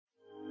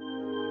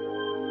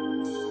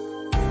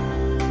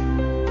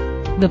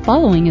The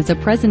following is a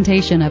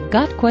presentation of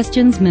Got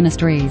Questions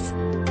Ministries.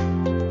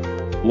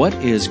 What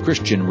is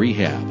Christian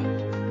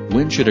rehab?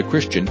 When should a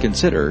Christian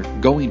consider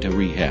going to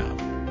rehab?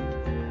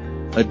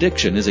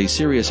 Addiction is a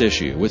serious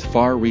issue with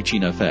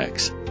far-reaching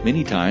effects.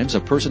 Many times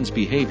a person's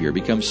behavior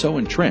becomes so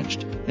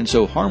entrenched and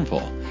so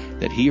harmful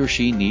that he or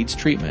she needs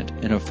treatment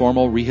and a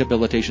formal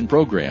rehabilitation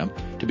program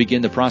to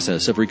begin the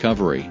process of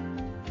recovery.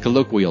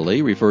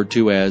 Colloquially referred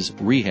to as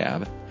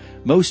rehab,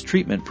 most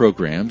treatment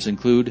programs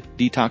include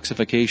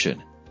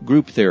detoxification,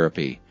 group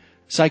therapy,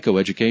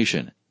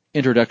 psychoeducation,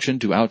 introduction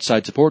to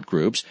outside support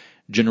groups,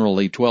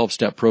 generally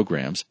 12-step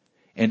programs,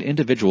 and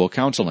individual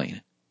counseling.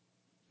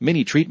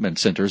 Many treatment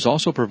centers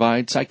also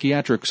provide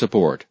psychiatric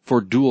support for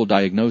dual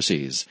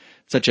diagnoses,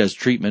 such as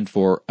treatment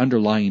for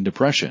underlying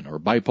depression or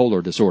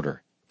bipolar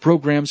disorder,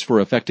 programs for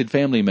affected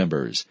family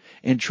members,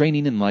 and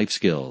training in life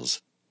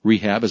skills.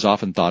 Rehab is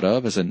often thought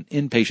of as an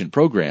inpatient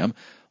program,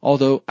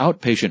 although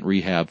outpatient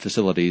rehab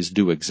facilities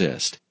do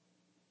exist.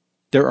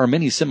 There are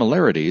many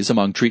similarities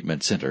among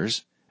treatment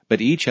centers, but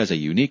each has a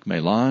unique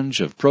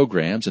melange of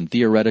programs and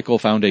theoretical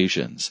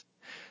foundations.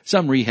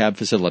 Some rehab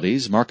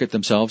facilities market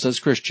themselves as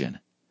Christian.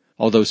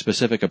 Although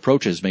specific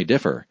approaches may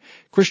differ,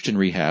 Christian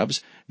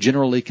rehabs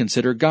generally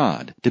consider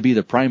God to be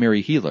the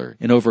primary healer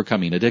in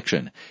overcoming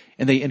addiction,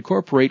 and they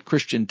incorporate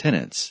Christian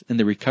tenets in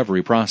the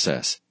recovery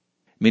process.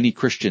 Many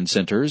Christian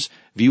centers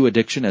view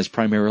addiction as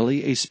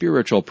primarily a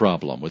spiritual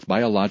problem with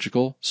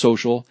biological,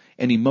 social,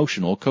 and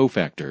emotional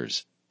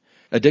cofactors.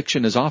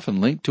 Addiction is often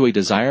linked to a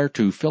desire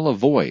to fill a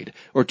void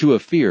or to a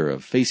fear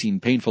of facing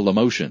painful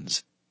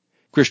emotions.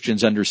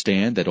 Christians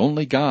understand that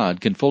only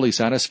God can fully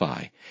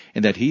satisfy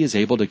and that He is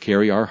able to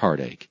carry our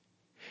heartache.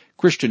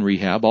 Christian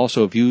rehab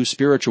also views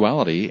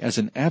spirituality as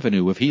an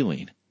avenue of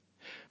healing.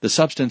 The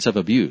substance of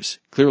abuse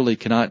clearly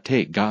cannot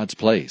take God's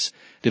place.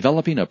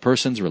 Developing a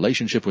person's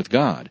relationship with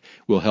God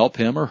will help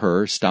him or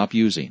her stop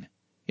using.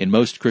 In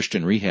most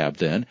Christian rehab,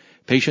 then,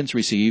 patients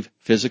receive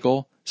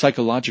physical,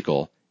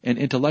 psychological, and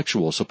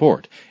intellectual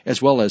support,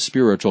 as well as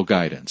spiritual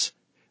guidance.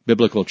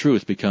 Biblical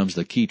truth becomes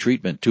the key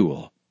treatment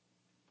tool.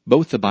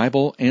 Both the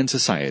Bible and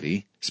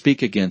society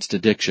speak against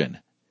addiction,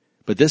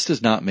 but this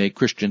does not make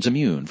Christians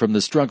immune from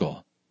the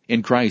struggle.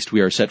 In Christ we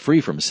are set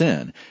free from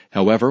sin.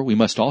 However, we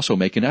must also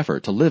make an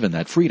effort to live in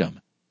that freedom.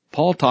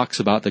 Paul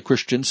talks about the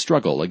Christian's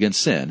struggle against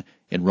sin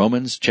in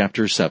Romans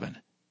chapter 7.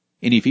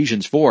 In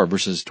Ephesians 4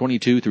 verses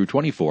 22 through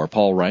 24,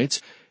 Paul writes,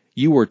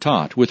 "You were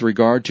taught with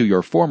regard to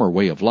your former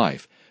way of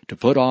life to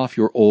put off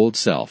your old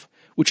self,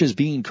 which is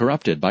being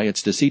corrupted by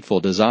its deceitful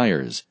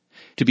desires,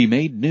 to be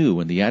made new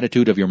in the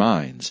attitude of your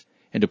minds,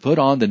 and to put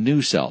on the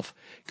new self,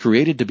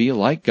 created to be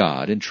like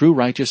God in true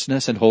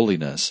righteousness and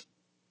holiness."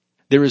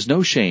 There is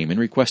no shame in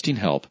requesting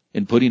help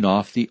in putting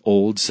off the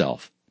old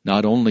self.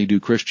 Not only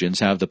do Christians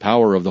have the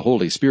power of the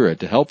Holy Spirit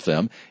to help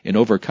them in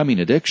overcoming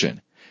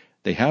addiction,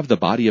 they have the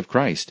body of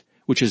Christ,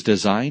 which is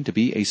designed to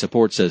be a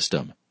support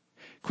system.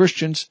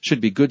 Christians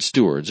should be good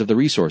stewards of the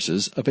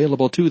resources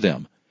available to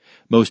them.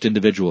 Most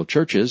individual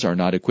churches are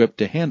not equipped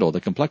to handle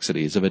the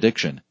complexities of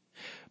addiction,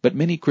 but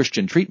many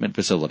Christian treatment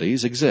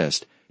facilities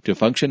exist to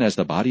function as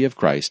the body of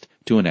Christ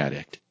to an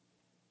addict.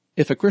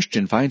 If a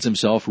Christian finds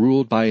himself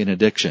ruled by an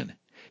addiction,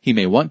 he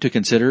may want to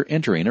consider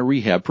entering a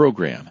rehab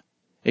program.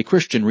 A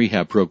Christian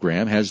rehab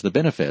program has the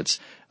benefits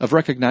of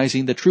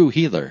recognizing the true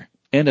healer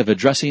and of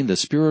addressing the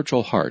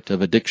spiritual heart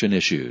of addiction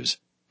issues.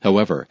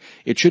 However,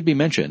 it should be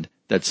mentioned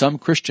that some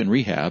Christian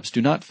rehabs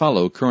do not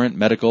follow current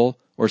medical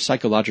or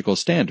psychological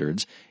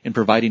standards in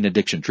providing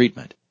addiction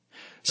treatment.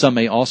 Some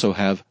may also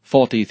have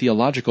faulty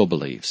theological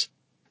beliefs.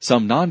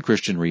 Some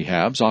non-Christian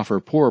rehabs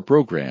offer poor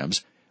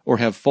programs or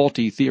have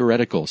faulty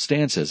theoretical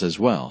stances as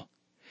well.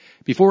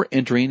 Before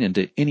entering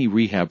into any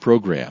rehab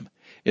program,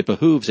 it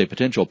behooves a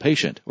potential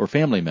patient or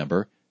family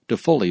member to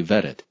fully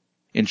vet it.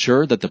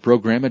 Ensure that the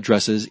program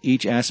addresses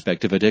each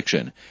aspect of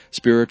addiction,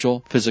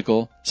 spiritual,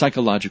 physical,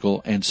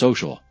 psychological, and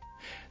social,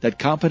 that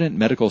competent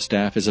medical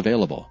staff is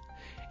available,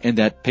 and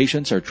that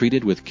patients are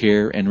treated with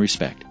care and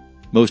respect.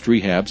 Most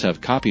rehabs have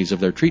copies of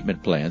their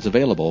treatment plans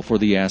available for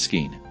the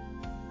asking.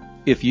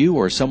 If you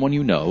or someone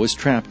you know is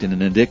trapped in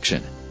an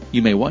addiction,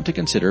 you may want to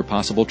consider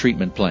possible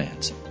treatment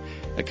plans.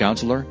 A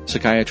counselor,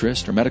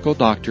 psychiatrist, or medical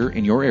doctor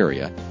in your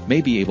area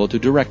may be able to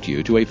direct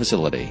you to a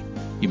facility.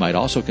 You might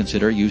also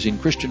consider using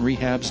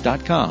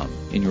ChristianRehabs.com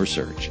in your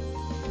search.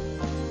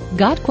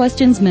 Got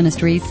Questions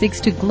Ministries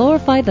seeks to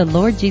glorify the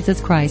Lord Jesus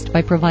Christ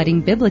by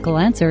providing biblical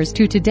answers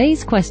to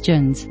today's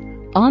questions.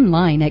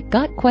 Online at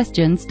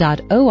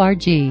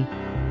GotQuestions.org.